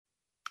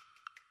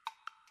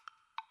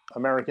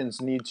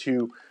Americans need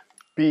to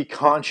be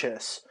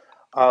conscious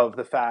of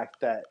the fact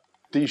that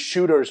these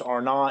shooters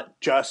are not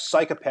just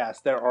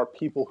psychopaths. There are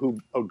people who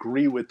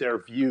agree with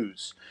their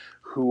views,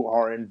 who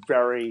are in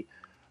very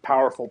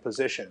powerful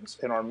positions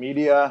in our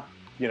media,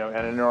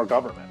 and in our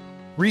government.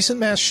 Recent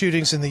mass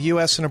shootings in the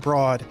U.S. and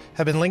abroad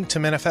have been linked to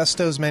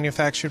manifestos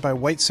manufactured by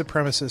white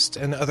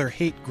supremacists and other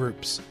hate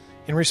groups.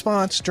 In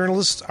response,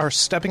 journalists are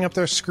stepping up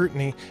their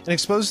scrutiny and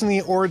exposing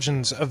the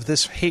origins of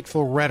this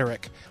hateful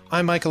rhetoric.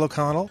 I'm Michael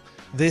O'Connell.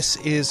 This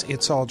is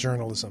It's All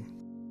Journalism.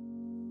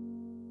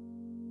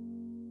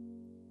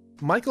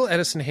 Michael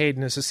Edison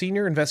Hayden is a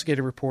senior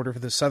investigative reporter for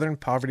the Southern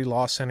Poverty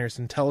Law Center's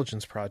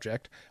Intelligence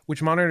Project,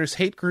 which monitors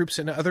hate groups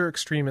and other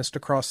extremists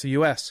across the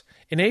U.S.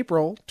 In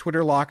April,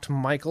 Twitter locked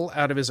Michael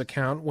out of his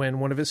account when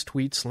one of his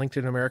tweets linked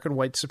an American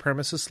white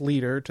supremacist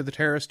leader to the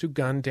terrorist who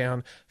gunned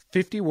down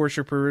 50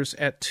 worshippers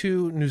at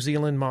 2 New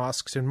Zealand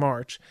mosques in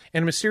March,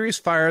 and a mysterious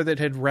fire that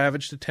had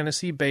ravaged a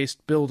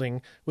Tennessee-based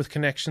building with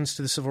connections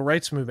to the civil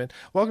rights movement.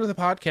 Welcome to the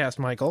podcast,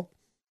 Michael.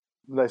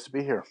 Nice to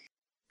be here.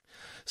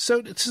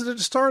 So to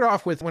start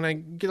off with, when I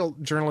get a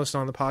journalist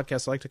on the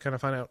podcast, I like to kind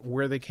of find out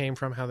where they came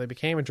from, how they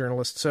became a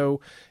journalist.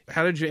 So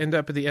how did you end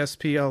up at the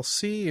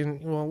SPLC?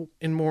 And, well,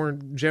 in more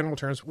general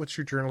terms, what's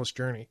your journalist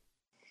journey?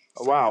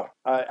 Wow.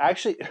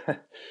 Actually,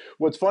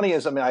 what's funny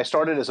is, I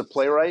started as a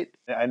playwright.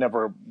 I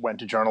never went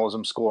to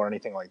journalism school or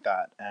anything like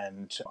that.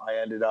 And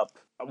I ended up,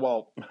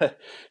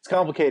 it's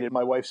complicated.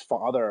 My wife's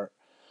father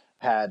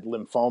had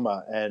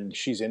lymphoma, and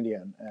she's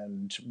Indian.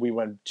 And we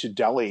went to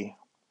Delhi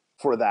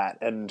for that,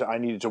 and I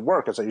needed to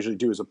work, as I usually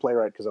do as a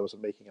playwright, because I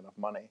wasn't making enough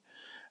money.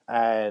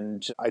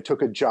 And I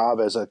took a job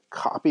as a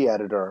copy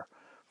editor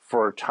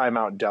for Time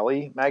Out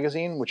Delhi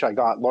magazine, which I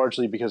got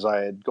largely because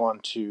I had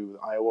gone to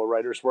Iowa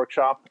Writers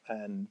Workshop,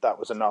 and that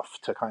was enough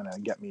to kind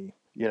of get me,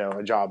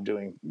 a job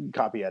doing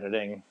copy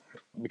editing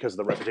because of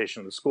the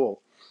reputation of the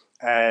school.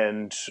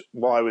 And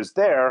while I was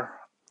there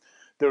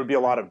would be a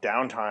lot of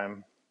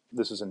downtime.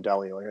 This is in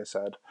Delhi, like I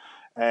said.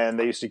 And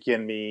they used to give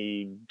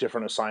me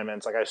different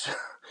assignments. Like I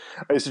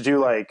used to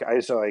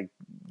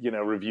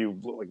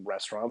review like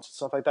restaurants and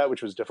stuff like that,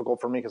 which was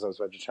difficult for me because I was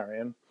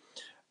vegetarian.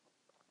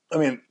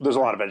 There's a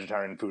lot of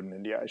vegetarian food in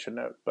India, I should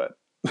note, but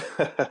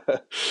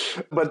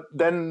but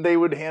then they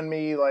would hand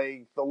me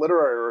like the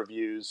literary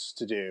reviews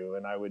to do,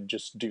 and I would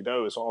just do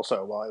those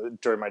also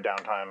during my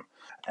downtime.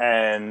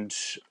 And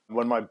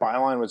when my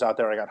byline was out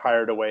there, I got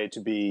hired away to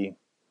be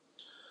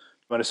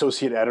an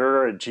associate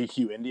editor at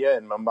GQ India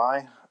in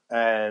Mumbai.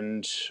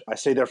 And I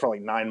stayed there for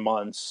like 9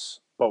 months.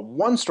 But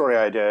one story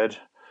I did,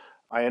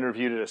 I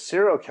interviewed a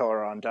serial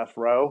killer on death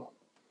row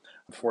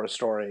for a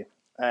story.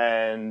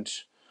 And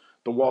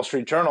the Wall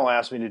Street Journal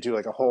asked me to do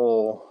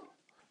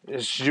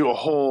a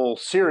whole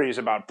series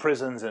about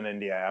prisons in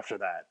India after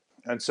that.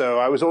 And so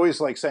I was always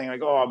saying I'm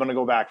going to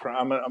go back to America.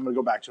 I'm going to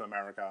go back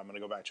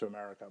to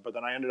America. But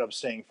then I ended up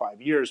staying 5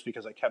 years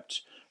because I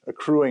kept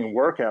accruing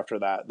work after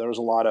that. There was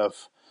a lot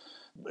of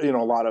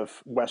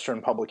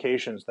Western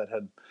publications that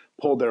had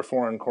pulled their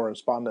foreign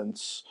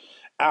correspondents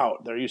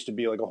out. There used to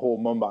be a whole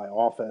Mumbai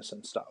office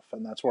and stuff.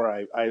 And that's where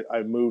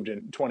I moved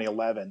in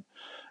 2011.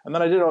 And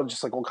then I did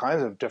all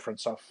kinds of different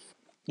stuff,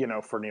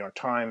 for New York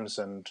Times.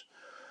 And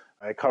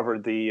I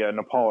covered the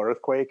Nepal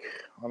earthquake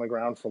on the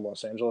ground for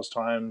Los Angeles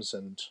Times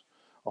and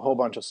a whole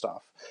bunch of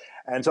stuff.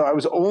 And so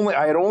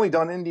I had only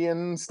done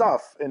Indian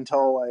stuff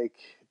until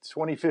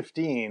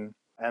 2015.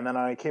 And then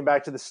I came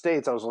back to the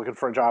States. I was looking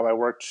for a job.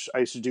 I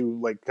used to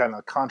do kind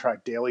of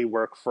contract daily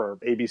work for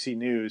ABC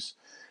News.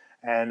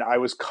 And I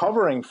was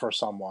covering for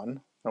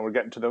someone. And we're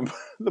getting to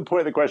the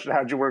point of the question,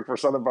 how'd you work for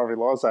Southern Poverty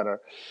Law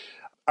Center?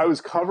 I was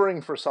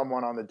covering for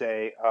someone on the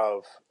day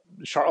of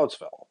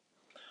Charlottesville.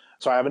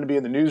 So I happened to be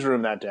in the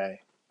newsroom that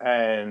day.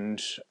 And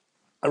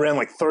I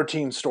ran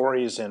 13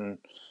 stories in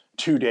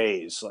 2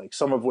 days,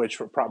 some of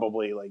which were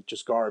probably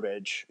just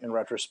garbage in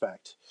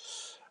retrospect.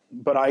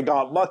 But I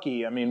got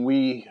lucky.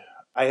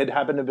 I had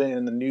happened to be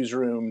in the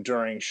newsroom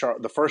during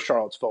the first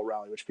Charlottesville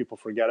rally, which people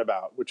forget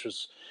about, which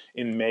was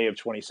in May of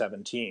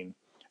 2017.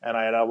 And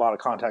I had a lot of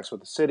contacts with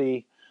the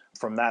city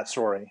from that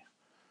story.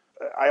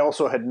 I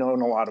also had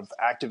known a lot of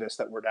activists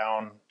that were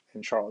down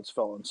in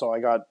Charlottesville. And so I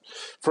got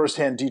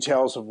firsthand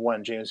details of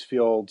when James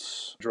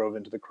Fields drove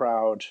into the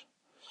crowd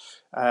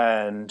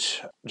and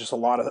just a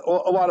lot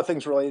of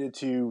things related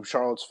to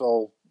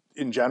Charlottesville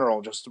in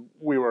general. Just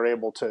we were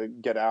able to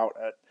get out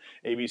at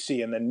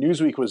ABC. And then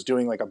Newsweek was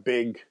doing a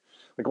big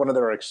one of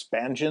their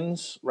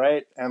expansions,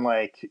 right? And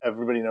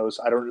everybody knows,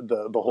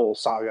 the whole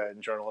saga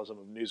in journalism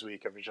of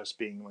Newsweek of it just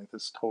being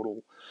this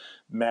total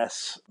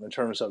mess in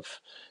terms of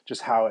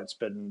just how it's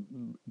been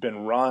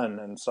run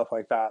and stuff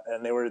like that.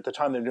 And they were at the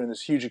time they're doing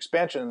this huge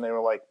expansion, and they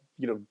were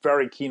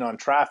very keen on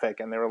traffic,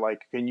 and they were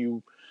like,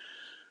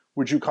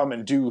 would you come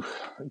and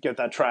get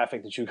that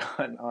traffic that you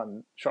got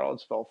on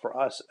Charlottesville for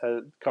us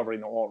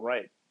covering the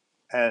alt-right?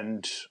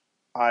 And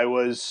I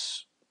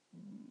was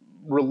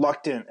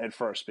reluctant at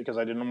first because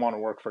I didn't want to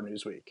work for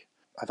Newsweek.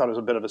 I thought it was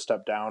a bit of a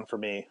step down for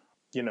me,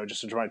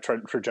 just into my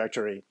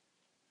trajectory.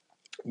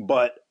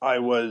 But I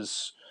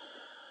was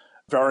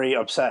very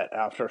upset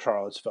after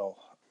Charlottesville.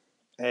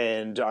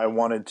 and I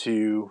wanted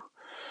to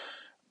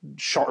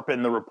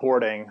sharpen the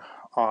reporting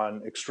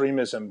on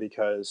extremism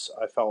because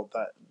I felt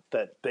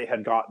that they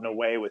had gotten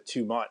away with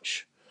too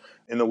much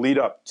in the lead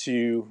up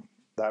to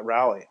that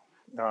rally.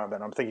 And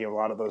I'm thinking of a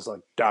lot of those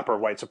like dapper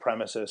white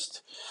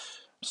supremacist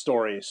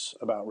stories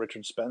about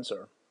Richard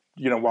Spencer.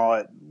 While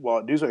at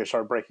Newsweek, I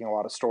started breaking a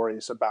lot of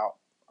stories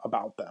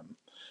about them,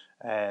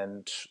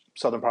 and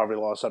Southern Poverty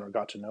Law Center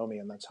got to know me,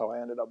 and that's how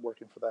I ended up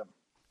working for them.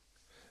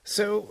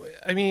 So,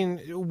 I mean,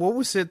 what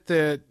was it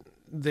that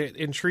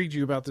intrigued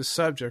you about this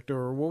subject,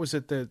 or what was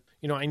it that,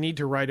 I need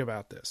to write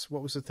about this?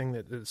 What was the thing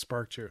that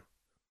sparked you?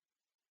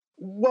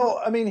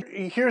 Well, I mean,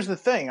 here's the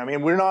thing. I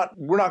mean, we're not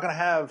going to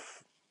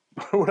have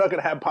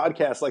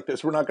podcasts like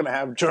this. We're not going to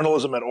have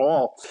journalism at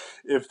all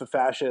if the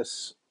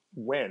fascists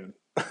win.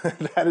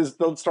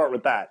 Let's start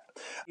with that.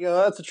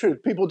 That's the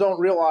truth. People don't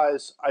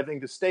realize, I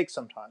think, the stakes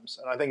sometimes.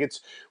 And I think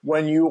it's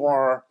when you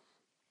are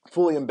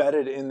fully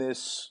embedded in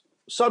this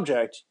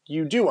subject,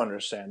 you do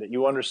understand it.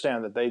 You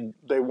understand that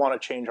they want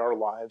to change our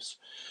lives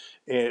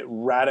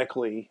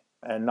radically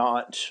and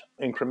not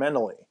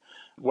incrementally.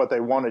 What they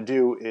want to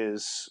do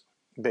is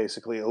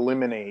basically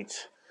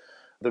eliminate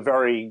the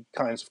very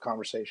kinds of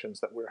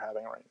conversations that we're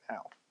having right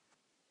now.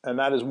 And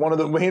that is one of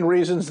the main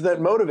reasons that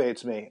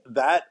motivates me.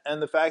 That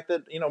and the fact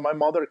that, my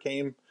mother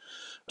came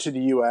to the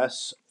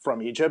U.S.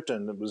 from Egypt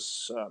and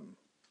was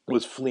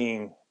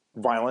fleeing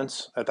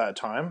violence at that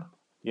time.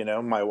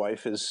 My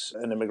wife is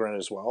an immigrant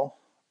as well.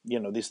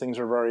 These things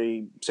are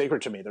very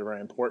sacred to me. They're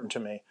very important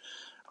to me.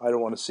 I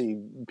don't want to see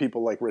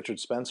people like Richard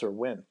Spencer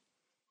win.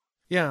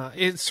 Yeah,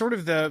 it's sort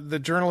of the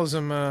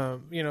journalism,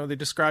 they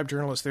describe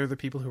journalists, they're the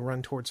people who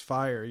run towards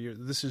fire.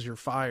 This is your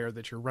fire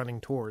that you're running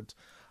towards,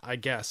 I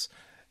guess.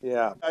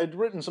 Yeah, I'd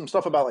written some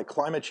stuff about like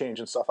climate change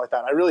and stuff like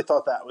that. I really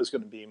thought that was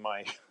going to be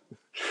my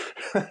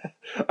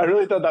I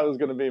really thought that was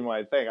going to be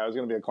my thing. I was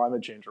going to be a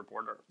climate change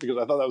reporter because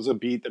I thought that was a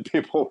beat that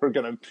people were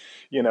going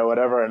to,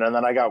 whatever. And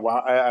then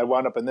I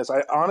wound up in this.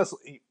 I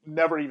honestly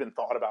never even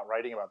thought about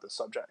writing about this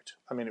subject.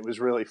 I mean, it was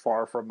really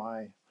far from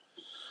my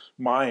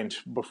mind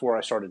before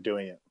I started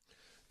doing it.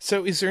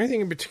 So is there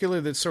anything in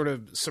particular that sort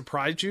of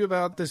surprised you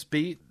about this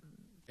beat?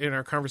 In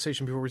our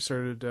conversation before we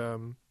started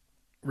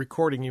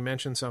recording, you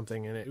mentioned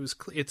something, and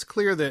it's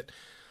clear that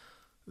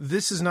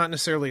this is not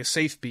necessarily a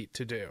safe beat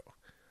to do.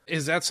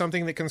 Is that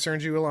something that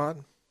concerns you a lot?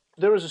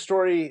 There was a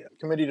story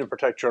Committee to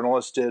Protect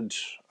Journalists did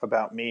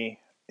about me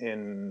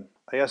in,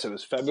 I guess it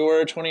was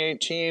February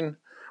 2018,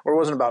 or it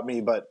wasn't about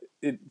me, but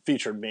it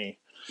featured me.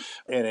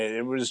 And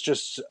it was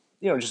just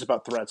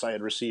about threats I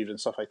had received and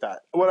stuff like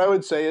that. What I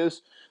would say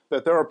is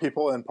that there are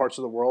people in parts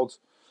of the world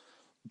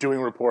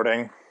doing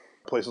reporting,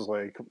 places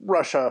like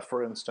Russia,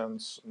 for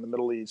instance, in the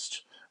Middle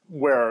East,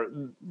 where,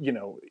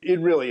 it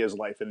really is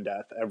life and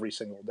death every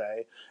single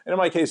day. And in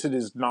my case, it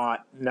is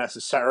not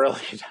necessarily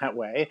that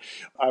way.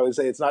 I would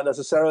say it's not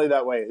necessarily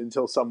that way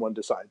until someone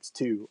decides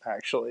to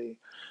actually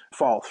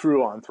follow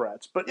through on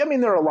threats. But, I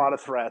mean, there are a lot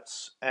of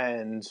threats.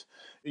 And,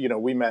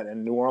 we met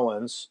in New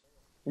Orleans.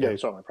 Yeah, you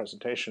saw my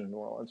presentation in New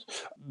Orleans.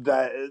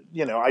 That,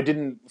 I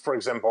didn't, for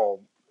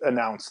example,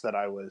 announce that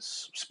I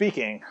was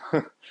speaking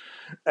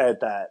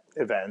at that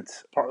event,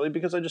 partly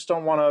because I just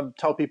don't want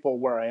to tell people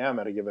where I am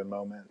at a given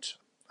moment.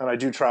 And I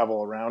do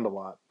travel around a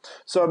lot.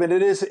 So, I mean,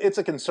 it's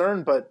a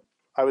concern, but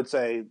I would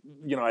say,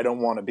 I don't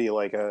want to be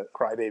like a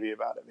crybaby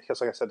about it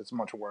because, like I said, it's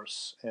much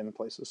worse in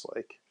places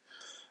like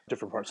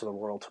different parts of the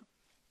world.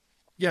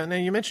 Yeah, now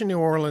you mentioned New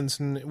Orleans,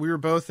 and we were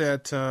both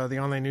at the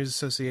Online News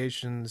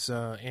Association's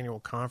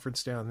annual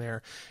conference down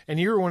there. And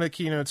you were one of the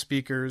keynote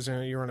speakers,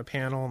 and you were on a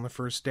panel on the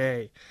first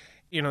day.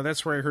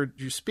 That's where I heard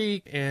you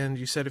speak, and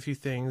you said a few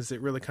things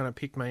that really kind of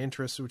piqued my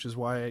interest, which is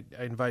why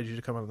I invited you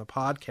to come on the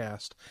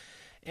podcast.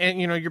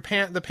 And,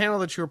 the panel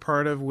that you were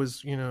part of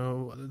was,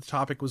 the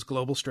topic was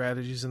global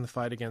strategies in the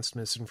fight against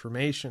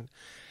misinformation.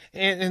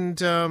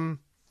 And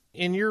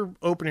in your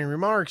opening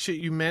remarks,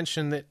 you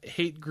mentioned that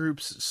hate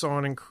groups saw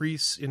an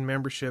increase in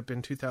membership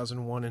in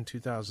 2001 and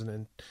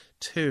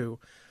 2002.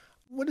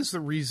 What is the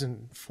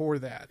reason for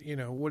that?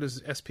 What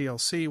is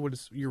SPLC? What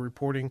does your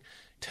reporting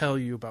tell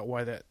you about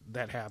why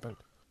that happened?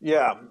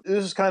 Yeah,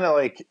 this is kind of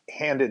like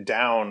handed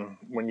down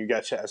when you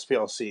get to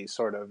SPLC,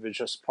 sort of. It's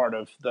just part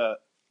of the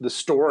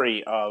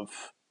story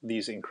of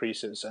these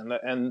increases.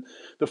 And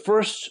the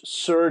first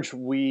surge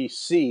we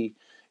see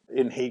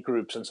in hate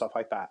groups and stuff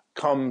like that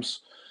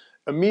comes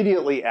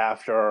immediately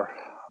after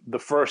the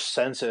first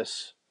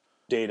census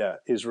data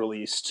is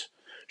released,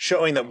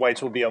 showing that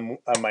whites will be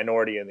a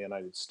minority in the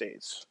United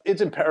States.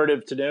 It's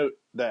imperative to note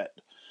that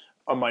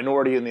a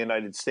minority in the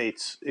United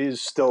States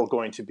is still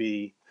going to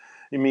be,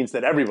 it means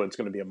that everyone's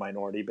going to be a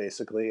minority,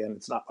 basically, and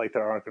it's not like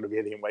there aren't going to be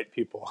any white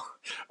people.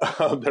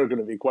 There are going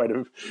to be quite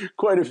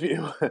a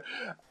few.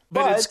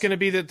 But it's going to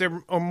be that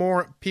there are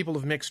more people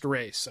of mixed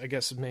race, I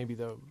guess, maybe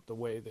the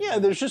way that... Yeah,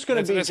 there's just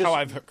going to be... That's how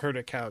I've heard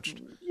it couched.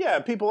 Yeah,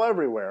 people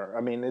everywhere.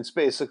 I mean, it's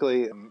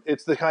basically,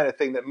 it's the kind of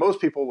thing that most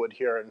people would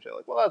hear and feel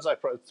like, well,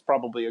 it's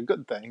probably a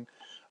good thing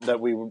that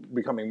we were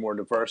becoming more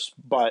diverse.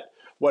 But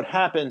what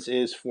happens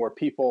is for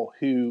people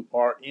who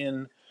are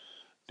in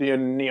the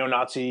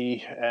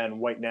neo-Nazi and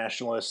white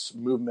nationalist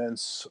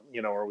movements,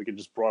 or we could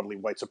just broadly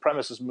white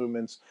supremacist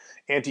movements,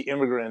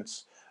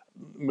 anti-immigrants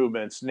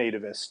movements,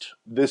 nativist.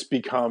 This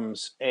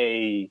becomes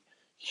a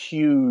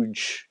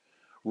huge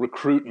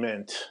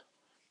recruitment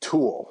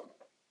tool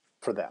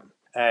for them.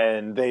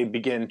 And they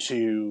begin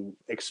to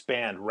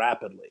expand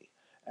rapidly.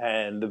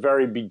 And the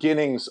very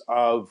beginnings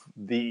of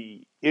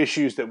the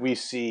issues that we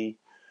see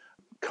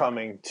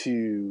coming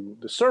to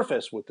the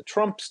surface with the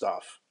Trump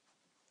stuff,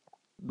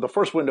 the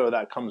first window of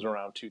that comes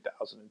around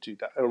 2000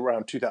 and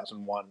around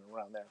 2001,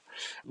 around there,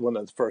 when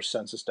the first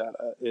census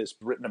data is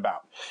written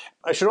about.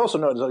 I should also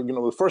note,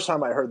 the first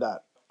time I heard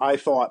that, I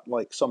thought,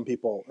 like some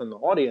people in the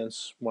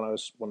audience when I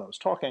was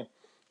talking,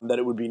 that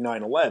it would be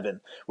 9/11,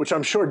 which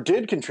I'm sure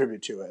did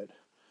contribute to it.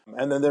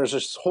 And then there's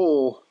this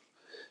whole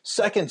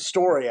second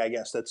story, I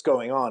guess, that's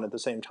going on at the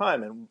same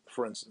time. And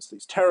for instance,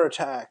 these terror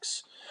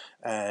attacks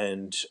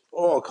and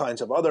all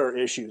kinds of other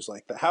issues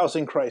like the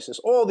housing crisis,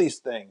 all these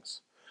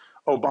things,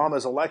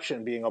 Obama's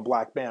election being a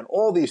black man,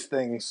 all these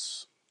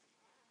things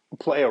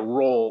play a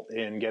role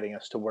in getting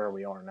us to where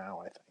we are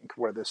now, I think,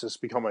 where this has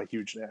become a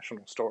huge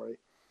national story.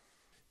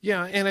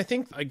 Yeah, and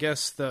I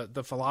guess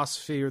the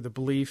philosophy or the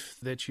belief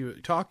that you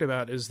talked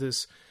about is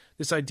this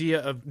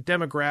idea of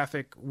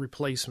demographic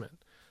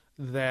replacement,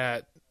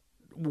 that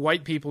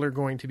white people are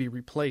going to be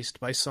replaced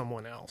by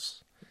someone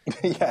else.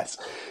 Yes.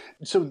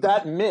 So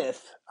that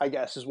myth, I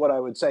guess, is what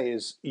I would say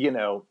is,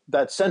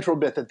 that central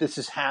myth that this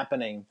is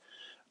happening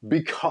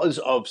because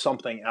of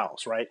something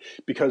else, right?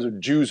 Because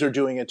Jews are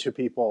doing it to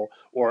people,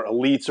 or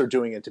elites are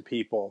doing it to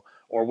people,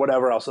 or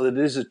whatever else. So that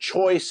it is a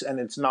choice and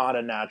it's not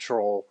a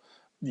natural,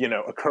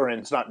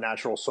 occurrence, not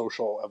natural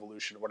social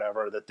evolution or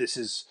whatever, that this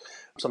is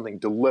something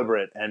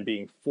deliberate and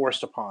being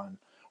forced upon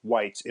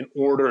whites in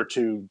order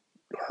to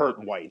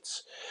hurt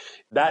whites.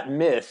 That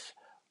myth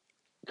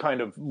kind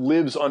of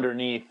lives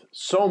underneath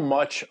so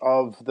much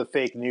of the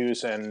fake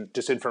news and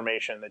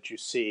disinformation that you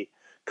see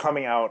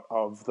coming out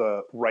of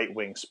the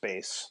right-wing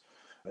space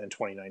in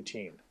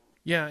 2019.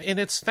 Yeah, and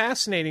it's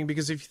fascinating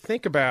because if you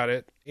think about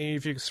it,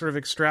 if you sort of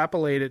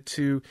extrapolate it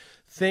to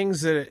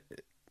things that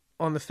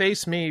on the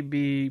face may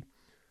be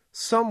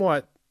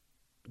somewhat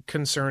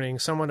concerning,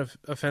 somewhat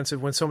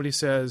offensive, when somebody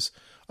says,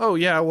 oh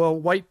yeah, well,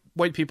 white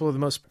people are the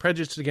most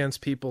prejudiced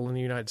against people in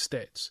the United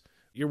States.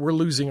 We're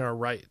losing our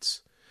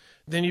rights.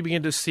 Then you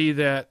begin to see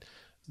that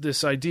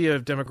this idea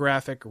of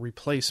demographic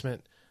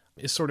replacement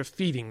is sort of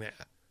feeding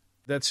that.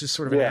 That's just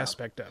sort of an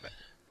aspect of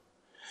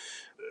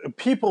it.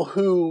 People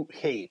who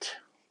hate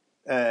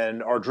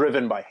and are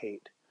driven by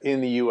hate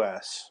in the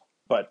U.S.,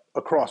 but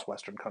across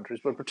Western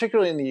countries, but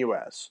particularly in the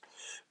U.S.,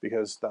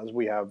 because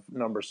we have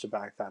numbers to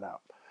back that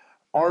up,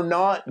 are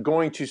not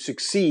going to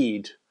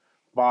succeed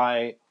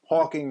by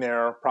hawking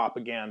their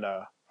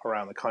propaganda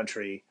around the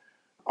country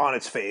on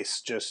its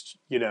face. Just,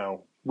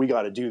 we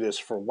got to do this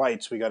for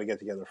whites. We got to get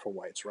together for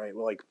whites, right?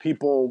 Like,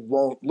 people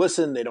won't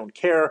listen. They don't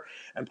care.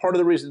 And part of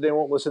the reason they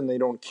won't listen, they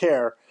don't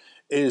care,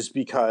 is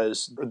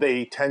because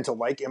they tend to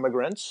like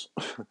immigrants.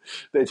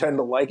 They tend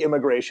to like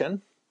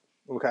immigration.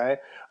 Okay.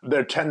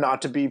 They tend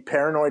not to be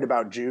paranoid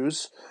about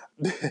Jews.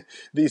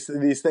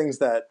 these things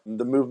that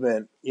the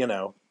movement,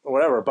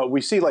 whatever. But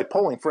we see, like,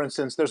 polling, for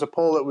instance, there's a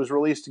poll that was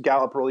released,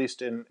 Gallup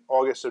released in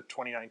August of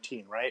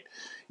 2019, right?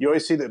 You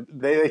always see that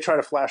they try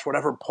to flash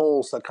whatever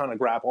polls that kind of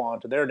grapple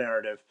onto their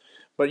narrative.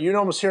 But you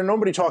almost hear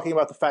nobody talking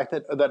about the fact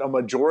that a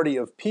majority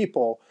of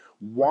people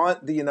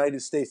want the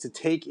United States to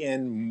take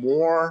in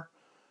more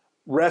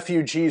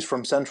refugees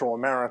from Central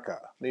America.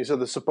 These are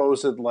the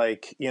supposed,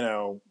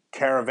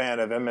 caravan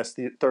of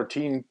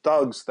MS-13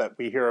 thugs that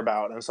we hear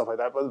about and stuff like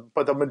that.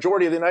 But the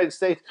majority of the United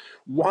States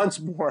wants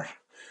more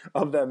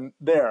of them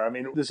there. I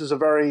mean, this is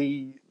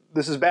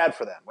bad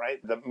for them, right?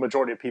 The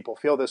majority of people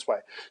feel this way.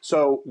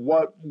 So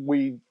what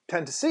we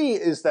tend to see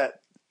is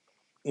that,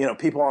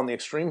 people on the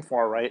extreme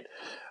far right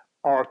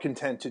are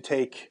content to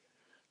take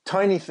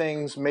tiny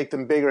things, make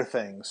them bigger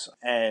things,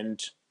 and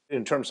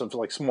in terms of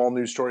like small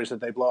news stories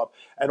that they blow up,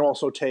 and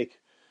also take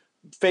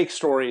fake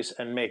stories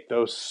and make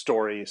those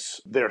stories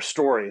their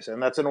stories.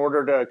 And that's in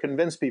order to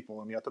convince people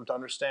and get them to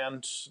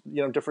understand,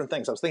 different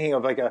things. I was thinking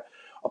of like a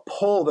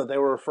poll that they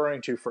were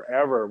referring to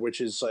forever, which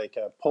is like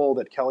a poll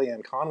that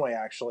Kellyanne Conway,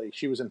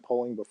 she was in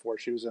polling before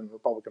she was in the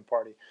Republican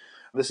Party.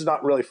 This is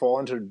not really fall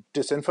into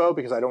disinfo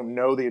because I don't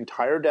know the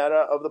entire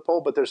data of the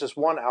poll, but there's this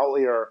one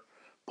outlier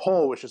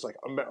poll, which is like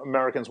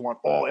Americans want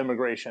all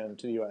immigration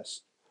to the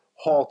U.S.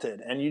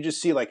 halted. And you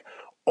just see like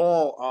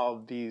all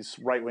of these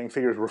right-wing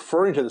figures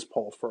referring to this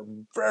poll for a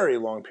very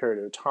long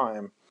period of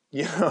time,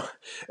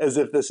 as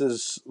if this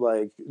is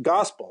like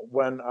gospel,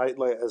 when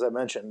as I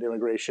mentioned,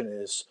 immigration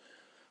is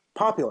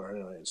popular in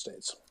the United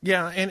States.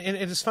 Yeah, and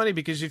it's funny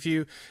because if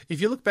you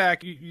look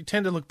back, you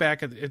tend to look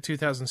back at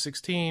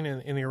 2016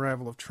 and the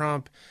arrival of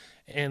Trump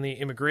and the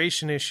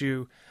immigration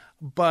issue,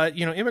 but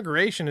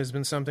immigration has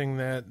been something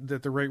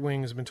that the right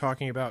wing has been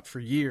talking about for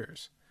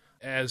years.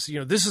 As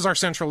this is our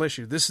central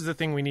issue. This is the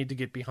thing we need to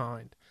get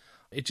behind.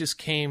 It just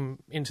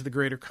came into the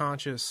greater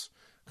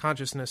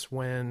consciousness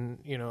when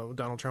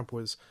Donald Trump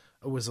was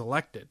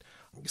elected.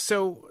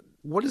 So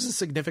What is the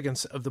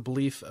significance of the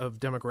belief of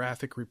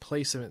demographic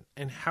replacement,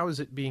 and how is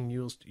it being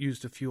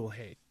used to fuel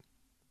hate?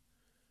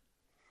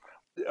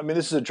 I mean,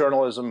 this is a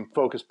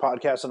journalism-focused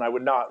podcast, and I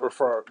would not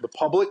refer the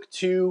public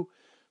to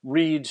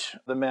read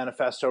the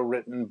manifesto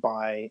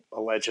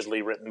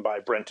allegedly written by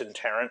Brenton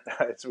Tarrant.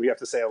 So we have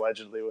to say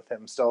allegedly with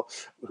him still,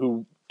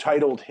 who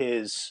titled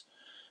his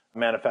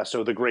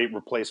manifesto "The Great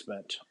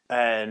Replacement."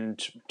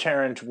 And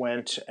Tarrant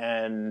went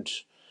and,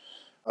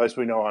 as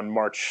we know, on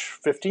March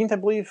 15th, I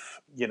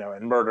believe,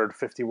 and murdered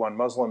 51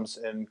 Muslims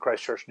in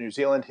Christchurch, New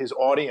Zealand. His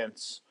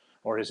audience,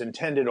 or his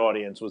intended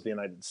audience, was the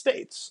United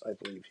States, I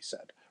believe he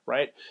said,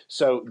 right?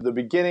 So the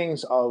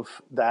beginnings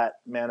of that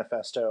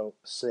manifesto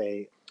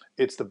say,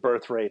 it's the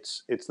birth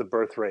rates, it's the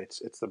birth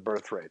rates, it's the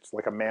birth rates,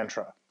 like a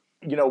mantra.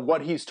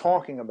 What he's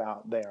talking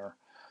about there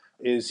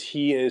is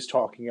he is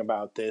talking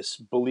about this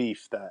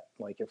belief that,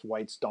 like, if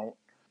whites don't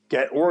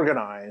get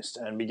organized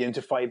and begin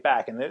to fight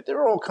back, and there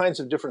are all kinds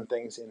of different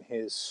things in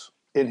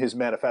his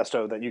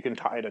manifesto that you can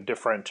tie to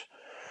different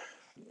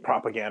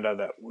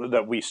propaganda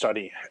that we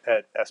study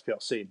at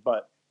SPLC.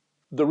 But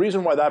the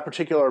reason why that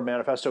particular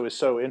manifesto is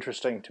so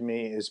interesting to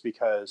me is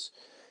because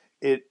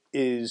it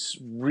is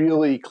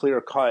really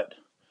clear-cut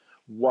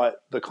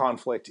what the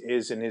conflict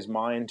is in his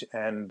mind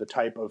and the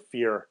type of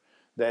fear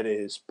that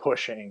is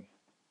pushing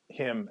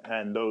him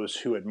and those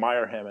who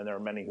admire him, and there are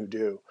many who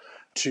do,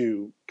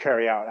 to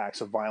carry out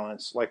acts of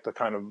violence, like the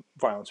kind of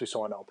violence we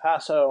saw in El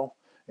Paso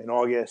in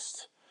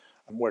August,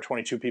 where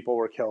 22 people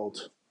were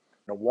killed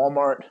in a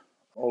Walmart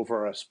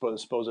over a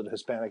supposed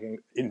Hispanic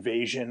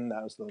invasion.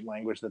 That was the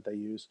language that they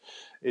used.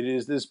 It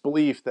is this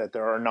belief that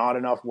there are not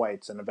enough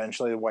whites, and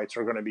eventually the whites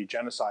are going to be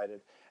genocided.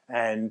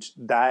 And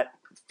that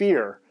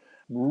fear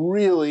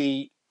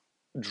really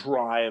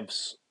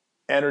drives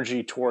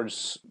energy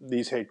towards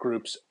these hate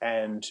groups,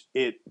 and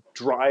it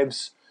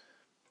drives,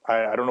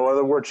 I don't know what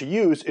other word to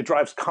use, it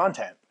drives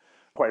content,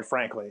 quite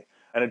frankly.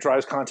 And it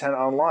drives content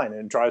online,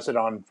 and it drives it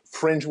on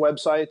fringe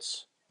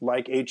websites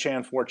like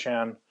 8chan,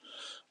 4chan,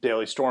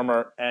 Daily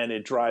Stormer, and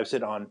it drives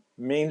it on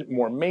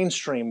more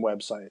mainstream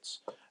websites.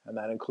 And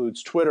that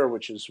includes Twitter,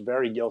 which is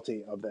very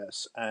guilty of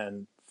this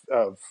and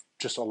of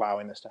just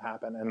allowing this to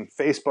happen. And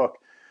Facebook,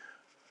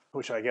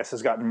 which I guess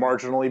has gotten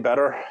marginally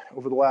better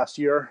over the last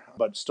year,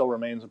 but still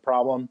remains a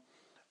problem.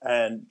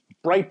 And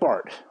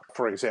Breitbart,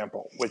 for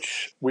example,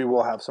 which we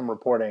will have some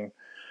reporting,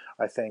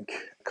 I think,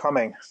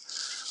 coming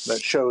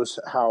that shows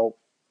how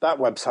that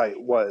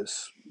website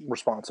was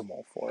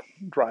responsible for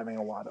driving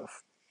a lot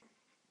of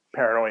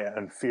paranoia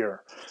and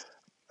fear,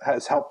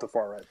 has helped the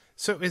far right.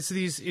 So as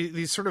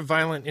these sort of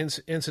violent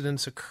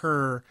incidents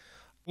occur,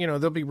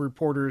 there'll be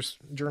reporters,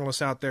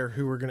 journalists out there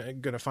who are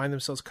going to find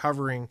themselves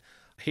covering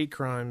hate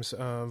crimes,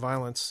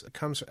 violence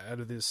comes out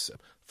of this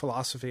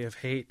philosophy of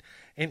hate.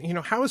 And,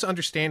 how is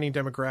understanding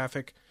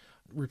demographic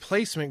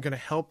replacement going to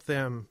help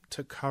them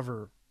to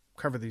cover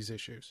these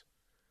issues?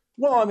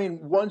 Well, I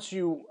mean, once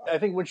you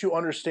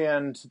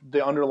understand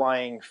the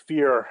underlying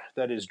fear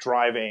that is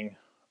driving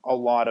a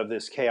lot of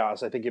this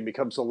chaos, I think it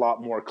becomes a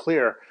lot more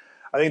clear.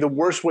 I think the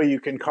worst way you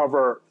can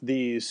cover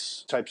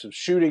these types of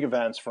shooting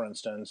events, for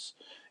instance,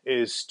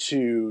 is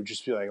to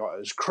just be like, oh, it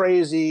was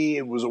crazy,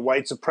 it was a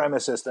white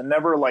supremacist, and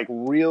never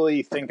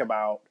really think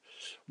about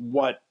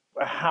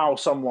how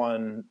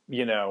someone,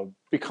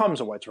 becomes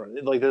a white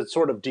supremacist. Like the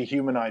sort of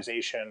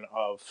dehumanization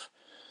of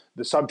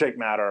the subject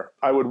matter.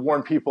 I would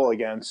warn people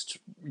against,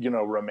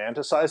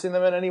 romanticizing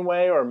them in any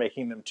way or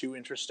making them too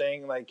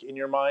interesting, in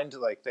your mind.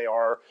 They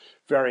are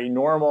very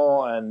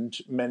normal, and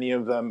many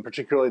of them,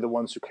 particularly the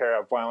ones who carry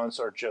out violence,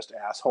 are just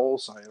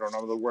assholes. I don't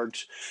know the word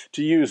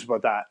to use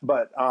about that.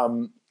 But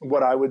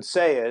what I would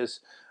say is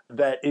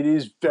that it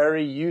is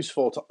very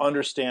useful to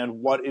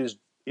understand what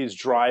is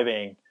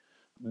driving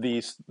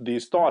these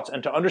thoughts,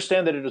 and to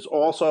understand that it is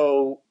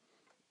also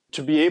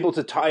to be able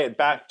to tie it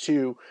back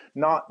to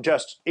not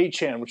just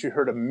 8chan, which you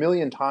heard a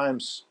million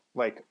times,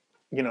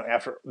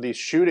 after these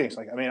shootings.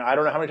 I don't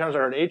know how many times I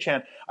heard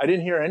 8chan. I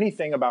didn't hear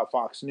anything about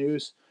Fox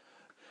News,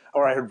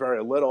 or I heard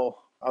very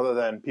little other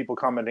than people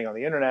commenting on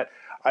the internet.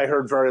 I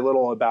heard very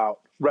little about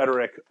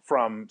rhetoric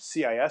from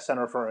CIS,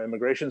 Center for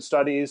Immigration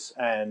Studies,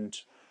 and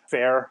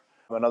FAIR,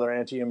 another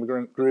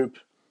anti-immigrant group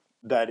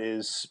that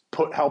is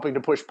helping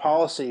to push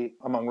policy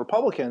among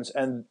Republicans.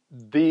 And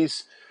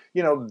these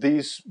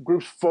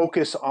groups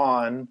focus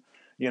on,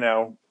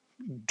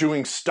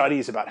 doing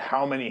studies about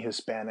how many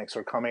Hispanics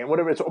are coming,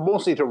 whatever. It's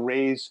mostly to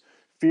raise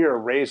fear,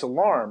 raise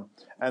alarm.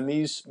 And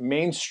these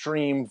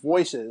mainstream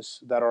voices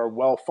that are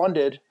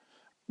well-funded,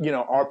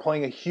 are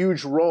playing a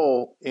huge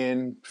role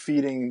in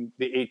feeding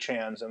the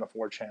 8chans and the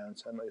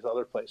 4chans and these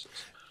other places.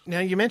 Now,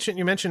 you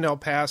mentioned El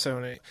Paso,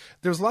 and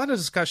there was a lot of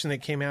discussion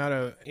that came out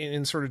of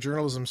in sort of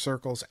journalism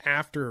circles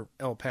after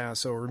El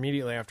Paso, or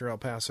immediately after El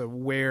Paso,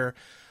 where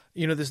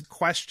this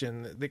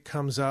question that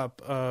comes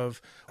up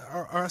of,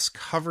 are us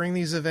covering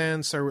these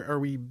events? Are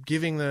we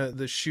giving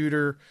the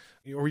shooter,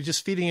 are we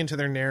just feeding into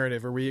their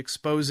narrative? Are we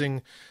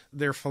exposing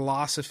their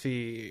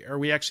philosophy? Are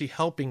we actually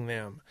helping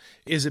them?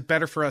 Is it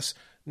better for us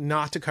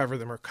not to cover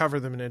them or cover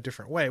them in a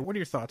different way? What are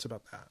your thoughts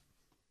about that?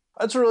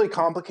 That's a really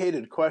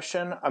complicated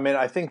question. I mean,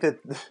 I think that,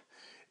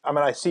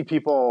 I see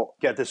people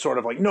get this sort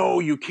of like,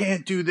 no, you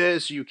can't do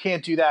this, you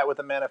can't do that with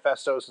the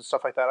manifestos and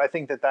stuff like that. I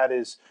think that that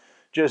is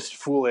just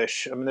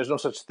foolish. I mean, there's no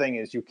such thing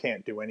as you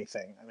can't do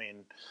anything. I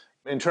mean,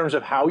 in terms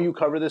of how you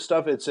cover this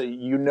stuff, it's a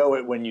you know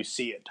it when you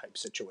see it type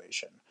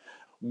situation.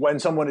 When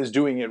someone is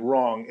doing it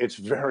wrong, it's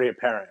very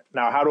apparent.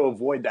 Now, how to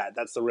avoid that?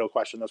 That's the real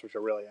question. That's what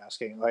you're really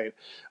asking. Like,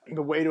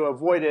 the way to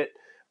avoid it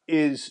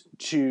is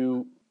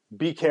to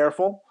be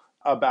careful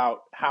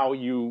about how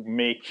you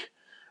make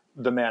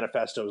the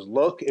manifestos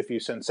look. If you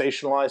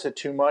sensationalize it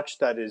too much,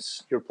 that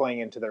is, you're playing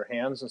into their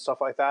hands and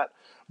stuff like that.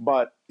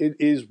 But it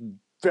is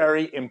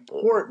very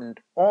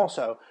important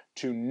also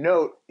to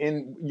note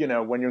in,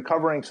 when you're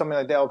covering something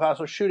like the El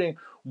Paso shooting,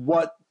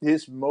 what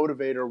his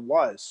motivator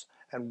was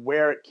and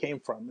where it came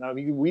from. Now,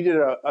 we did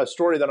a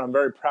story that I'm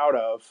very proud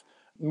of.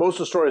 Most of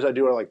the stories I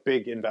do are like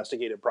big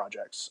investigative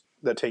projects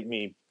that take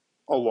me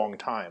a long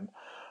time.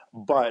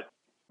 But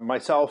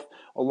myself,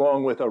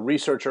 along with a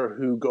researcher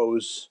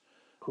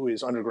who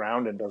is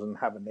underground and doesn't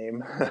have a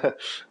name,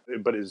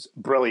 but is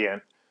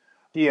brilliant,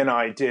 he and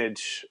I did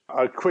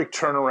a quick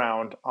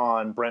turnaround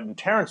on Brent and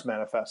Terrence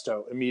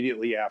manifesto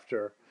immediately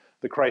after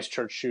the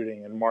Christchurch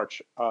shooting in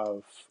March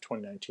of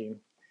 2019.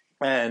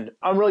 And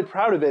I'm really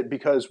proud of it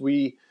because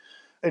we,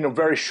 in a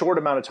very short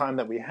amount of time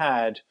that we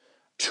had,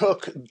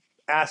 took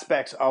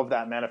aspects of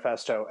that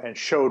manifesto and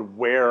showed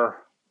where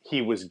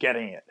he was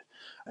getting it.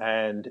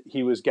 And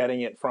he was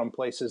getting it from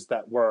places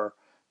that were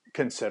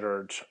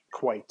considered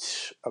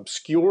quite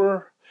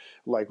obscure,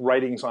 like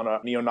writings on a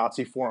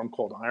neo-Nazi forum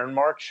called Iron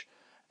March,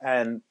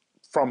 and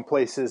from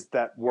places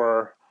that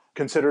were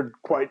considered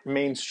quite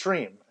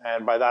mainstream.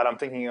 And by that, I'm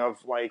thinking of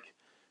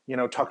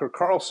Tucker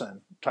Carlson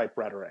type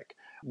rhetoric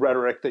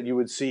that you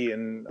would see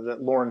in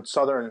that Lauren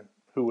Southern,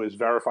 who was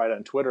verified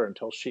on Twitter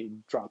until she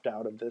dropped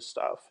out of this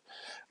stuff.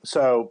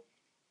 So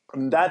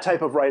that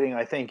type of writing,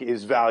 I think,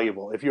 is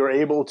valuable. If you're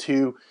able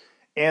to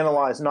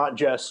analyze not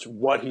just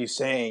what he's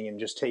saying and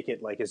just take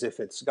it like as if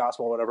it's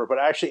gospel or whatever, but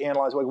actually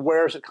analyze like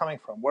where is it coming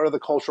from? What are the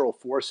cultural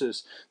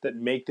forces that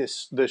make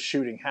this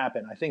shooting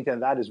happen? I think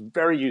that is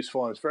very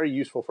useful, and it's very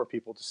useful for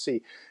people to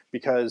see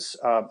because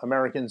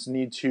Americans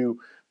need to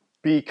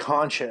be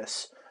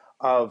conscious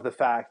of the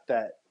fact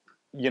that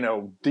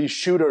these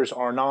shooters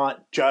are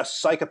not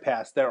just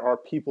psychopaths. There are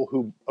people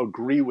who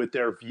agree with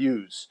their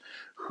views,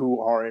 who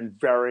are in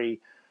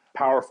very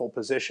powerful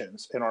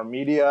positions in our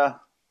media,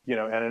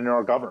 and in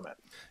our government.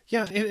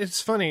 Yeah, it's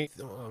funny.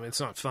 Well,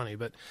 it's not funny,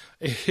 but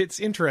it's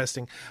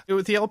interesting.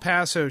 With the El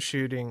Paso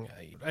shooting,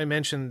 I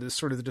mentioned this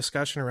sort of the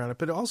discussion around it,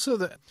 but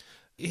also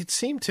it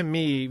seemed to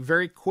me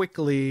very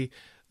quickly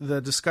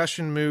the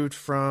discussion moved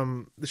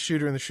from the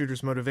shooter and the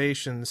shooter's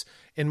motivations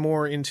and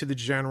more into the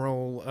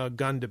general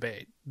gun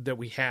debate that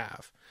we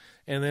have.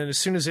 And then as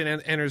soon as it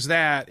enters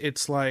that,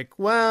 it's like,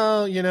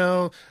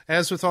 well,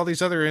 as with all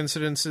these other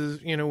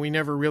incidences, we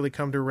never really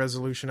come to a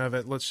resolution of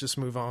it. Let's just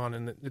move on.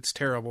 And it's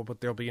terrible,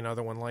 but there'll be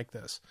another one like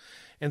this.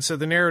 And so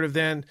the narrative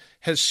then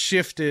has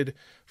shifted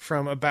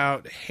from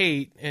about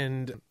hate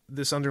and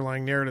this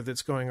underlying narrative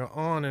that's going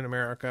on in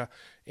America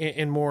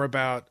and more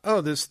about,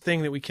 this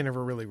thing that we can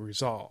never really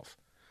resolve,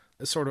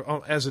 sort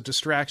of as a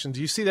distraction.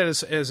 Do you see that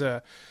as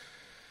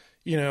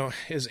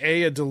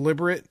a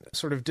deliberate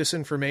sort of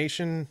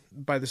disinformation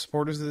by the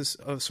supporters of this,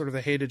 of sort of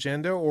the hate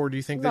agenda, or do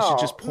you think this is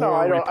just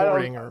poor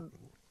reporting? Or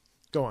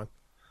go on.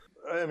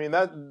 I mean,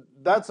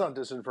 that's not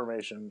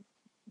disinformation.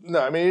 No,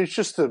 I mean it's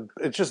just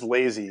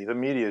lazy. The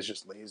media is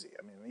just lazy.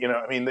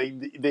 I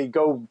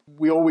mean,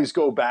 we always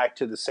go back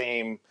to the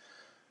same.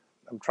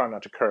 I'm trying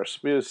not to curse.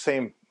 We have the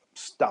same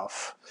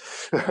stuff,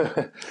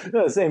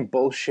 the same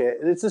bullshit.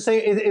 It's the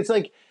same. It's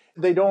like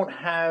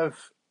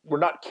we're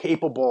not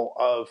capable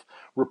of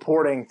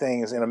reporting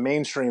things in a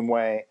mainstream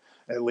way,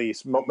 at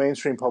least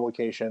mainstream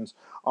publications,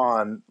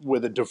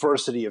 with a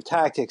diversity of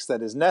tactics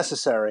that is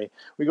necessary.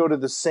 We go to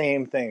the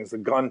same things, the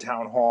gun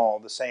town hall,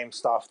 the same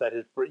stuff that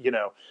is,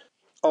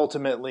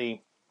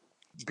 ultimately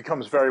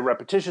becomes very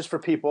repetitious for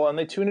people, and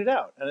they tune it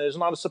out. And it's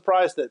not a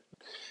surprise that,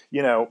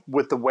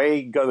 with the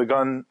way the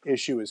gun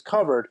issue is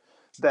covered,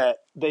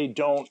 that they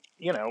don't,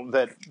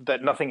 that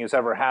nothing has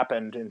ever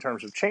happened in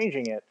terms of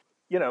changing it.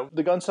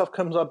 The gun stuff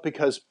comes up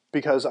because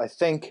I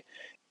think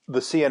the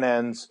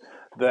CNNs,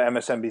 the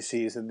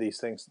MSNBCs, and these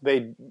things,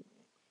 they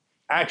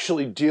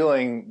actually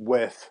dealing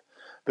with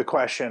the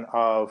question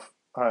of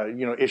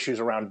issues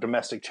around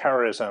domestic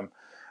terrorism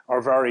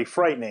are very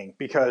frightening,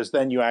 because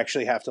then you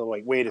actually have to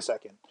wait a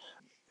second.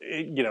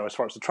 As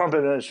far as the Trump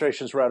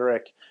administration's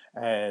rhetoric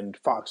and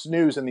Fox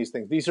News and these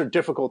things, these are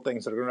difficult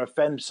things that are going to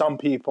offend some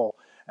people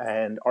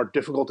and are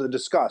difficult to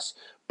discuss.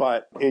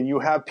 And you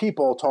have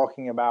people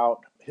talking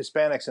about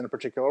Hispanics in a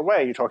particular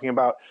way. You're talking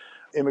about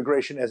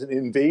immigration as an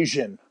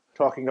invasion,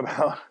 talking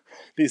about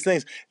these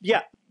things.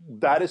 Yeah,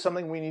 that is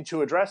something we need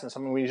to address and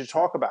something we need to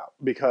talk about,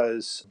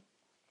 because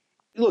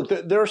look,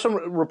 there are some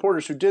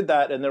reporters who did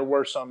that, and there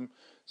were some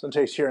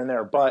takes here and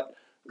there. But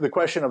the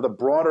question of the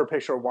broader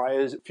picture, why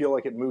does it feel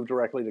like it moved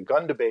directly to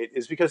gun debate,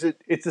 is because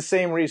it's the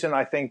same reason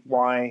I think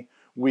why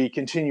we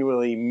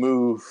continually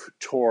move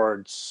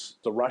towards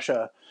the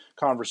Russia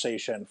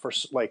conversation for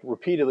like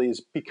repeatedly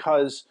is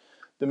because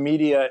the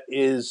media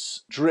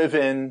is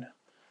driven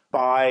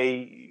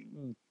by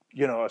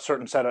a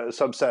certain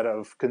subset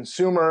of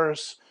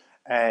consumers,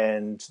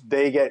 and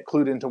they get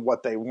clued into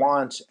what they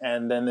want,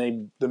 and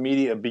then the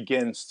media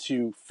begins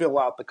to fill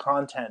out the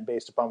content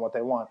based upon what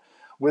they want.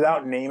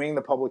 Without naming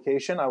the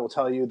publication, I will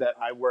tell you that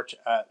I worked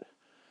at a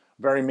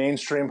very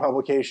mainstream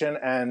publication,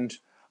 and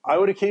I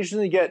would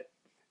occasionally get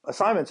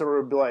assignments that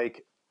would be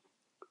like,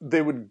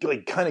 they would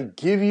like kind of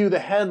give you the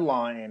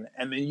headline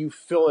and then you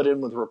fill it in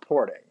with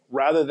reporting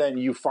rather than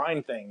you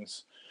find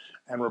things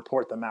and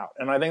report them out.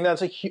 And I think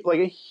that's a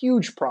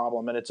huge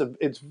problem, and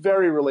it's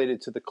very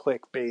related to the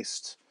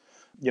click-based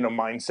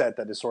mindset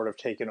that is sort of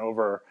taken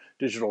over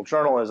digital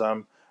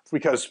journalism,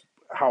 because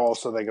how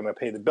else are they going to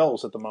pay the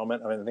bills at the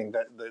moment? I mean, I think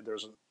that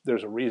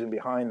there's a reason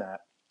behind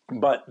that.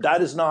 But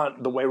that is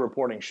not the way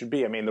reporting should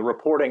be. I mean, the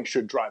reporting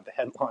should drive the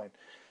headline.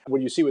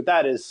 What you see with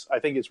that is, I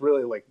think it's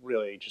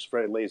really just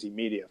very lazy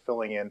media,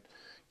 filling in,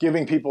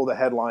 giving people the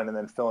headline and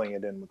then filling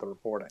it in with the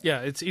reporting. Yeah,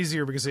 it's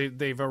easier because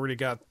they've already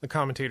got the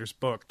commentators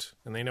booked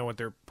and they know what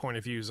their point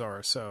of views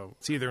are. So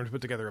it's easier to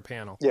put together a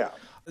panel. Yeah.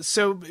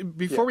 So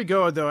before we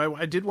go, though,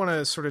 I did want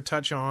to sort of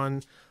touch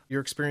on your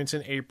experience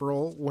in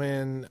April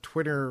when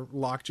Twitter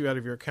locked you out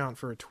of your account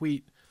for a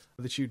tweet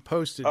that you'd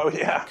posted. Oh,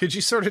 yeah. Could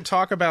you sort of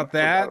talk about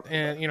that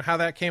and, how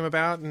that came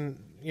about and,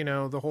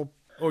 the whole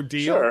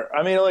ordeal? Sure.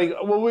 I mean,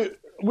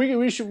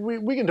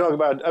 we can talk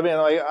about, I mean,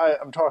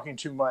 I'm talking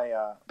to my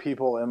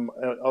people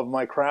of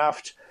my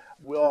craft.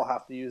 We all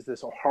have to use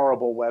this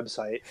horrible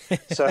website.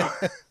 So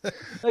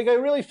I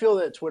really feel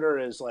that Twitter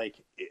is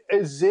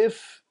as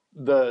if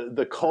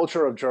the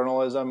culture of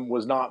journalism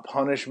was not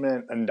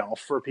punishment enough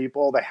for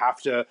people. They have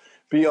to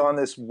be on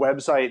this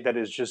website that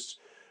is just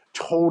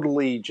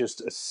totally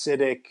just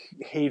acidic,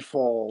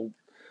 hateful,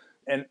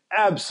 and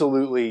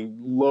absolutely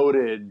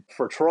loaded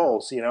for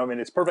trolls. I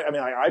mean, it's perfect. I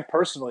mean, I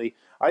personally,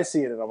 I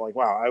see it and I'm like,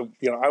 wow,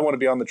 I want to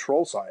be on the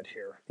troll side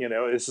here.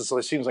 It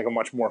seems like a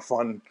much more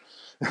fun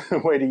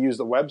way to use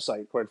the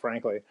website, quite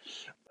frankly.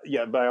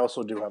 Yeah, but I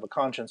also do have a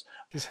conscience.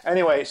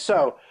 Anyway,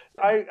 so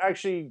I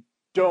actually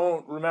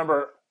don't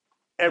remember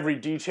every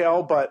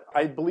detail, but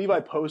I believe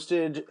I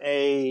posted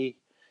a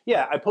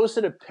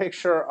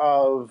picture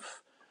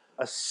of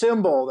a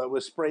symbol that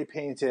was spray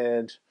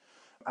painted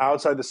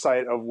outside the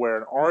site of where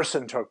an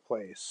arson took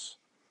place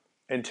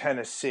in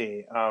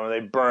Tennessee. They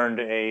burned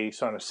a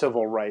sort of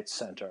civil rights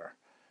center.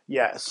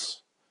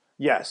 Yes.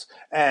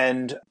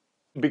 And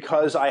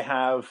because I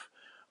have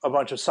a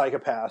bunch of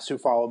psychopaths who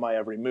follow my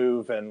every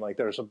move, and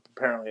there's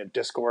apparently a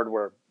Discord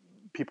where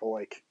people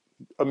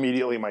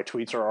immediately my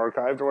tweets are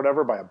archived or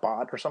whatever by a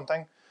bot or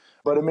something.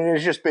 But I mean,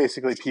 it's just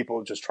basically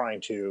people just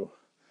trying to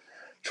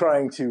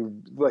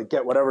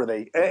get whatever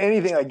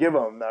anything I give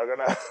them, they're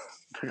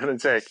gonna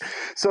take.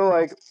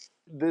 So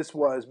this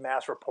was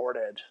mass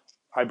reported,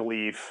 I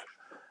believe,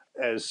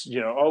 as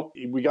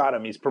we got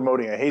him. He's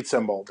promoting a hate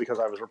symbol because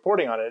I was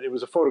reporting on it. It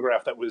was a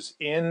photograph that was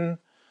in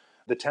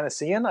the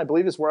Tennessean, I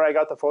believe, is where I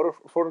got the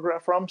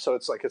photograph from. So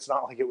it's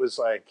not like it was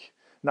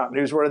not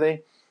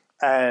newsworthy.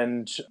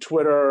 And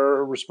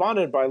Twitter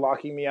responded by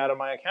locking me out of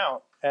my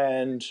account,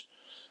 and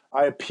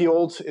I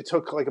appealed. It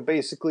took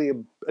basically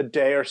a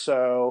day or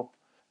so.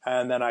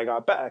 And then I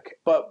got back.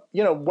 But,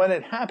 when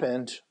it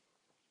happened,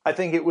 I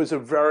think it was a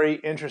very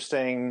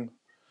interesting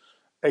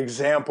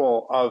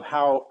example of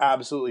how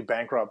absolutely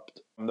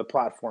bankrupt the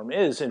platform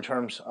is in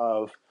terms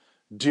of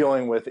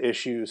dealing with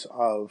issues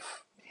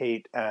of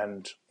hate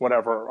and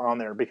whatever on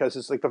there. Because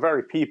it's the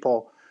very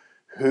people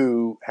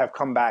who have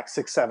come back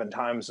 6-7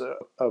 times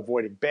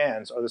avoiding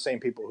bans are the same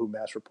people who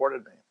mass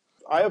reported me.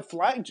 I have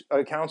flagged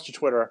accounts to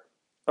Twitter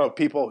of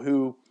people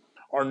who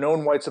are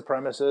known white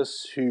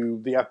supremacists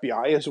who the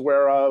FBI is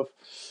aware of,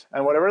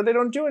 and whatever. They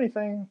don't do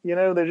anything.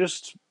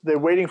 They're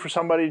waiting for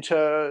somebody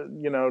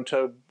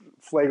to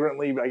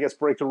flagrantly, I guess,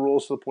 break the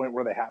rules to the point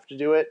where they have to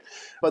do it.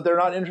 But they're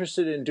not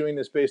interested in doing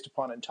this based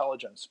upon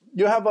intelligence.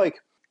 You have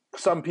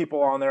some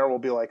people on there will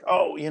be like,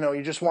 oh,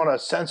 you just want to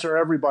censor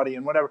everybody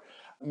and whatever.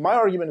 My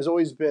argument has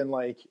always been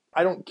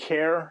I don't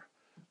care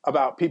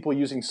about people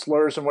using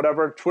slurs and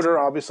whatever. Twitter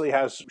obviously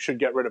should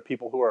get rid of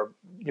people who are,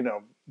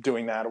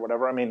 doing that or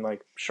whatever. I mean,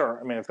 sure.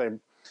 I mean, if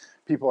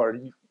people are,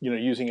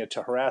 using it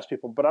to harass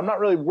people, but I'm not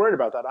really worried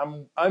about that.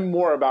 I'm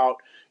more about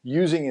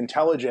using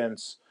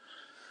intelligence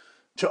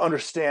to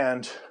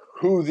understand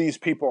who these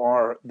people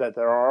are, that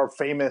there are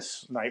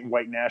famous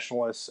white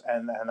nationalists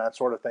and that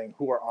sort of thing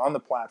who are on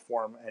the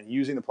platform and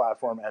using the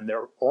platform, and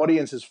their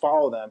audiences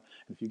follow them.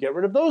 And if you get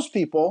rid of those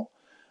people,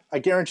 I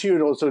guarantee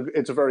you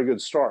it's a very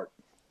good start.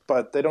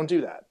 But they don't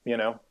do that,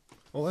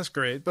 Well, that's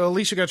great. But at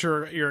least you got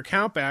your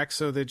account back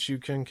so that you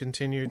can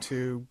continue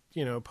to,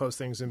 post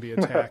things and be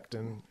attacked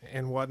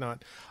and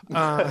whatnot.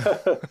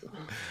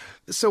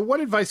 So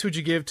what advice would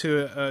you give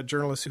to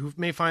journalists who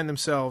may find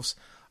themselves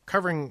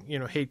covering,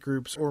 hate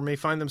groups, or may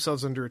find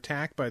themselves under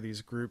attack by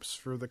these groups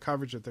for the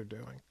coverage that they're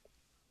doing?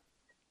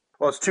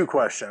 Well, it's two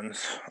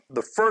questions.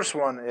 The first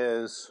one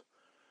is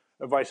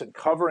advice in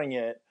covering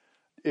it.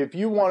 if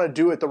you want to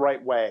do it the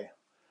right way,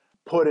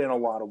 put in a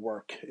lot of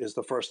work is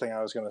the first thing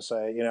I was going to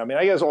say. You know, I mean,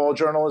 I guess all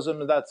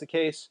journalism, that's the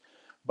case,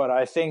 but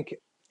I think,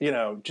 you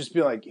know, just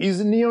be like, he's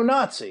a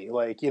neo-Nazi,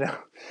 like, you know,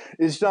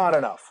 is not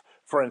enough.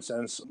 For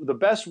instance, the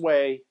best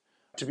way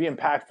to be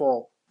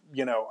impactful,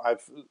 you know,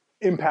 I've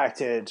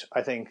impacted,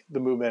 I think, the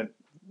movement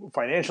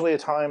financially at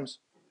times.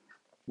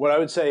 What I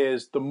would say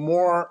is the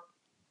more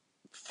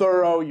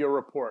thorough your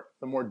report,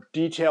 the more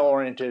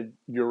detail-oriented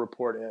your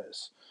report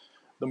is,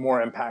 the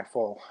more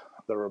impactful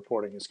the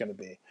reporting is going to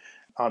be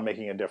on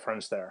making a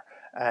difference there.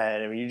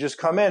 And if you just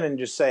come in and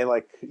just say,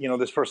 like, you know,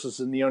 this person's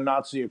a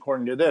neo-Nazi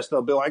according to this,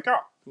 they'll be like,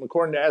 oh,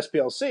 according to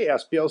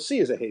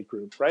SPLC is a hate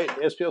group, right?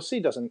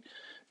 SPLC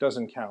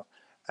doesn't count.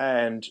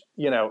 And,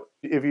 you know,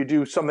 if you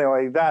do something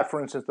like that,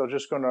 for instance, they're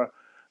just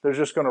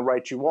gonna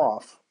write you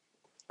off.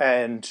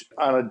 And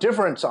on a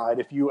different side,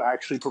 if you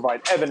actually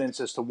provide evidence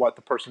as to what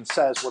the person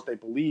says, what they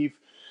believe,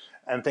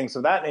 and things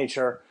of that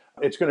nature,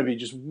 it's going to be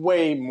just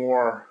way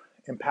more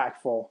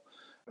impactful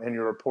in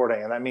your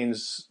reporting. And that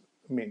means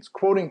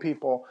quoting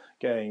people,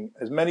 getting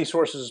as many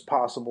sources as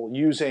possible,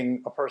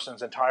 using a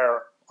person's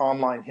entire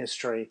online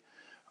history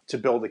to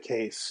build a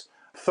case.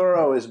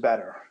 Thorough is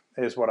better,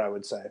 is what I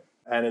would say.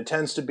 And it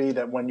tends to be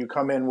that when you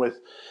come in with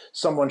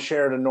someone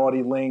shared a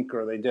naughty link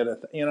or they did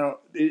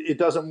it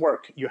doesn't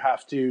work. You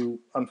have to,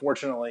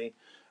 unfortunately,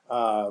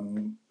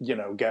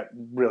 get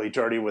really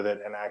dirty with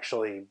it and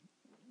actually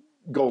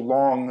go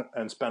long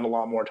and spend a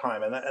lot more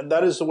time. And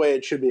that is the way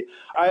it should be.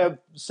 I have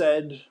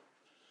said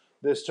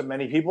this to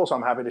many people, so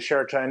I'm happy to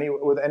share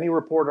it with any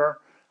reporter.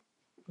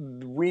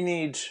 We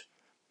need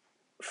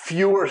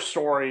fewer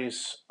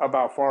stories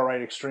about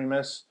far-right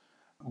extremists,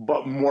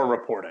 but more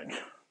reporting.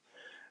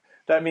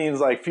 That means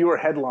like fewer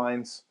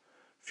headlines,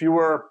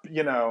 fewer,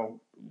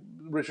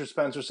 Richard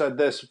Spencer said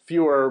this,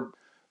 fewer,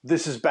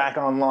 this is back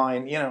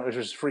online, it's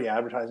just free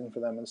advertising for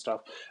them and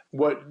stuff.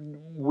 What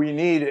we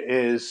need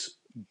is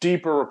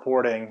deeper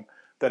reporting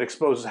that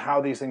exposes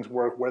how these things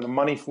work, where the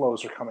money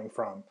flows are coming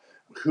from,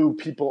 who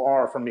people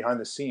are from behind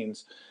the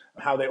scenes,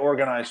 how they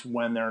organize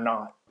when they're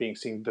not being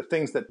seen, the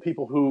things that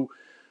people who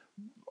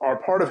are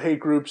part of hate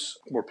groups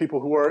or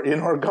people who are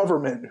in our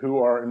government who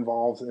are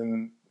involved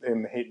in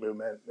the hate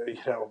movement,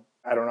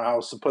 I don't know how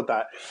else to put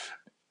that.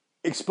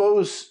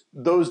 Expose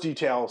those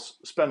details,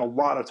 spend a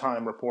lot of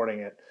time reporting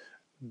it.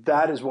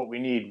 That is what we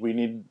need. We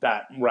need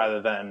that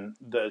rather than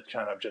the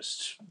kind of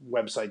just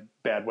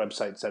bad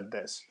website said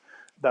this.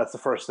 That's the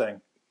first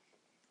thing.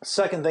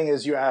 Second thing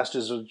is you asked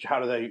is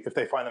if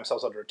they find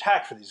themselves under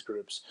attack for these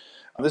groups.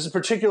 This is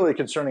particularly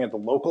concerning at the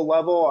local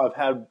level. I've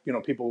had,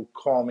 people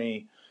call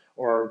me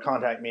or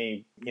contact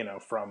me,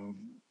 from,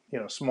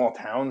 small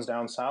towns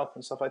down south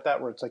and stuff like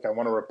that, where it's like, I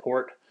want to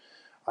report.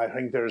 I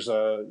think there's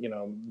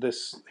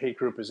this hate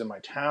group is in my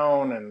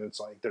town and it's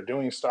like they're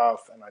doing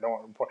stuff and I don't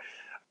want to report.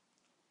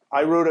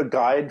 I wrote a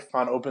guide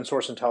on open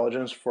source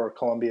intelligence for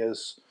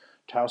Columbia's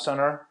Tau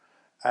Center,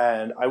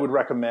 and I would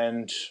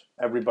recommend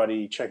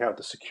everybody check out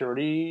the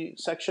security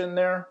section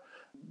there.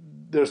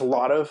 There's a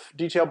lot of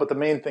detail, but the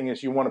main thing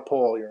is you want to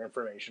pull your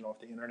information off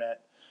the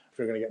internet if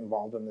you're going to get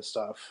involved in this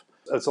stuff.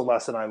 It's a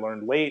lesson I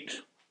learned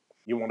late.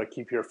 You want to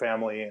keep your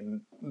family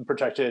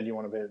protected. You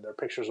want to get their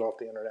pictures off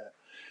the internet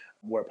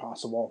where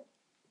possible.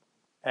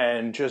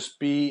 And just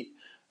be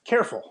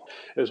careful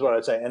is what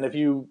I'd say. And if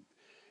you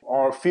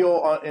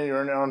feel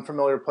you're in an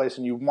unfamiliar place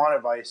and you want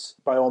advice,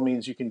 by all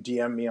means, you can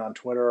DM me on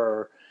Twitter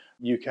or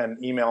you can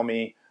email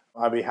me.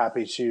 I'd be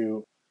happy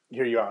to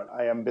hear you out.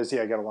 I am busy.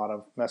 I get a lot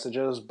of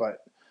messages,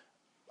 but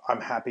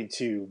I'm happy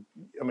to,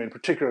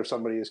 particularly if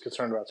somebody is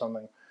concerned about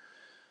something.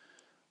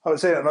 I would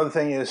say another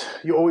thing is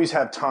you always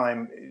have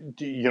time.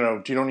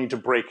 You don't need to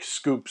break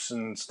scoops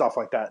and stuff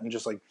like that and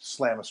just like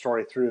slam a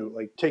story through.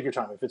 Like take your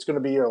time. If it's going to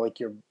be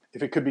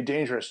if it could be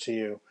dangerous to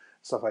you,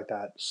 stuff like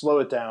that, slow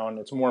it down.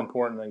 It's more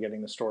important than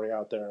getting the story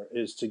out there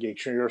is to make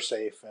sure you're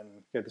safe and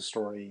get the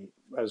story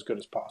as good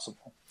as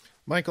possible.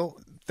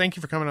 Michael, thank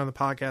you for coming on the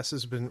podcast.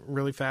 This has been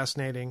really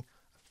fascinating.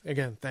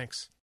 Again,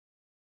 thanks.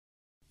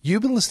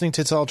 You've been listening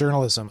to It's All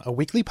Journalism, a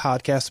weekly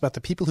podcast about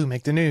the people who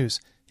make the news.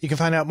 You can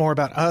find out more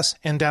about us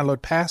and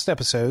download past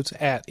episodes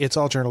at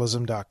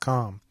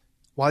itsalljournalism.com.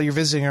 While you're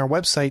visiting our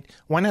website,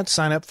 why not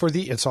sign up for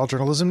the It's All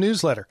Journalism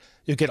newsletter?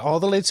 You'll get all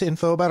the latest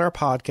info about our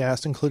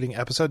podcast, including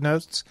episode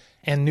notes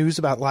and news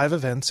about live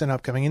events and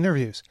upcoming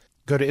interviews.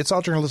 Go to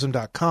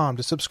itsalljournalism.com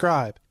to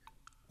subscribe.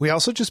 We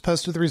also just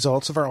posted the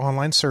results of our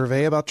online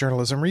survey about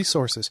journalism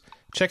resources.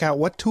 Check out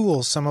what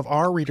tools some of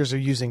our readers are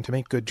using to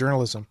make good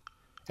journalism.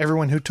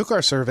 Everyone who took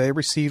our survey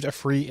received a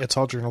free It's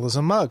All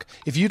Journalism mug.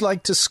 If you'd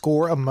like to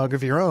score a mug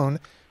of your own,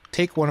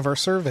 take one of our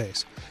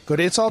surveys. Go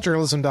to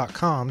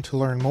itsalljournalism.com to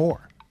learn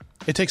more.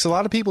 It takes a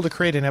lot of people to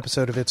create an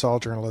episode of It's All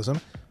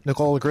Journalism.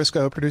 Nicole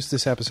Grisco produced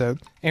this episode.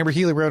 Amber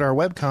Healy wrote our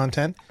web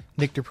content.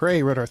 Nick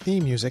Dupre wrote our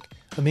theme music.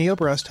 Emil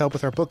Brust helped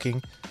with our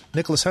booking.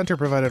 Nicholas Hunter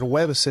provided a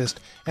web assist.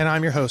 And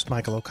I'm your host,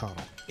 Michael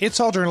O'Connell. It's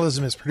All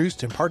Journalism is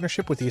produced in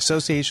partnership with the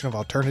Association of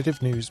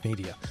Alternative News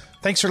Media.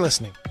 Thanks for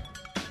listening.